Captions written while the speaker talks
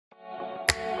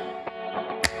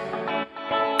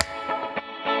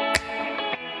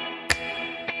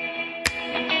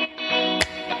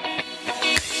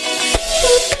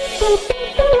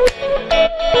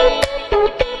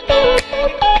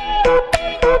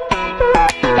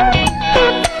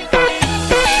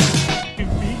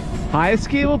highest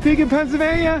skiable peak in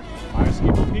Pennsylvania? Highest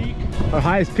skiable peak? Or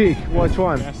highest peak? Which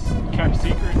one? Best kept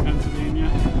secret in Pennsylvania.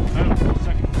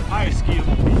 Second highest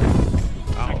skiable peak.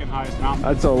 Second highest mountain.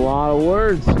 That's a lot of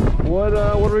words. What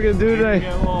are we gonna do today?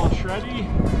 Get a little shreddy.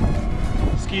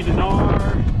 Ski to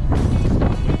Gnar.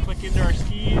 Click into our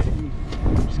skis and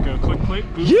just go click,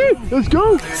 boom. Yeah, let's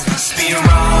go.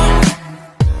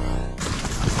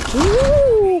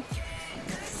 Woo.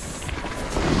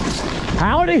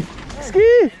 Howdy.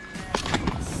 Ski.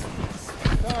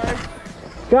 Sorry.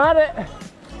 Got it.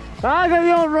 I got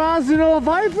the old Ross and old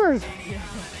Vipers.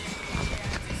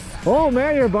 Oh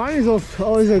man, your binding's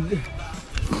always a. The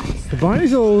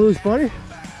binding's a little loose, buddy.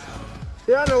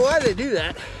 Yeah, I don't know why they do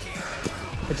that.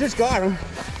 I just got them.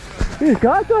 You just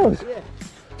got those? Yeah.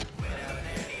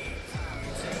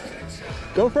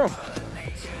 Go for 'em.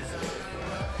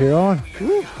 You're on.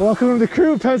 Woo. Welcome to the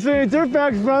crew, Pennsylvania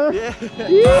Dirtbags, brother. Yeah.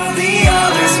 All the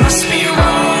others must be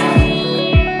wrong,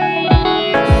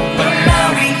 but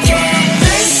now we get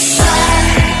this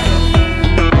side,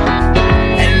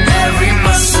 and every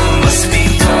muscle must be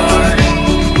torn.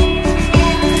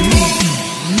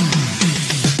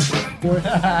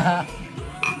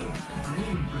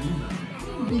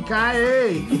 We can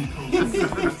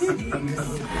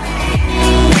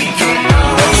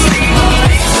always be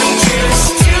if we choose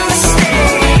to stay.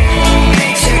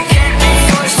 Nature can't be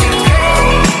forced to pay.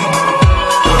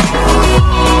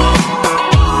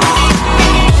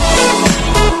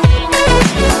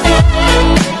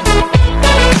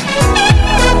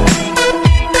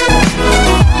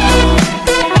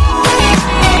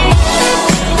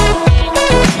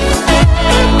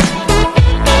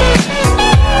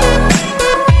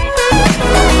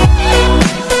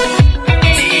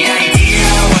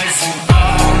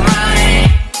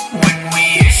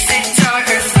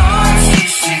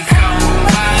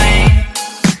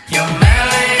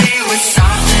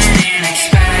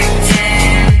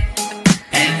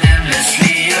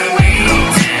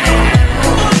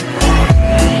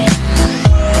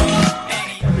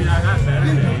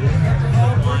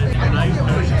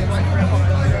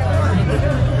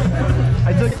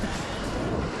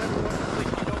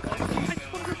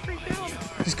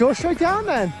 Just go straight down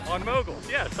then. On moguls,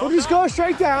 yeah. We'll just go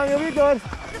straight down, you'll be good.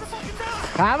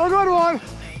 Have a good one.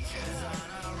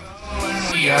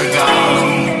 We are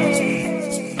gone.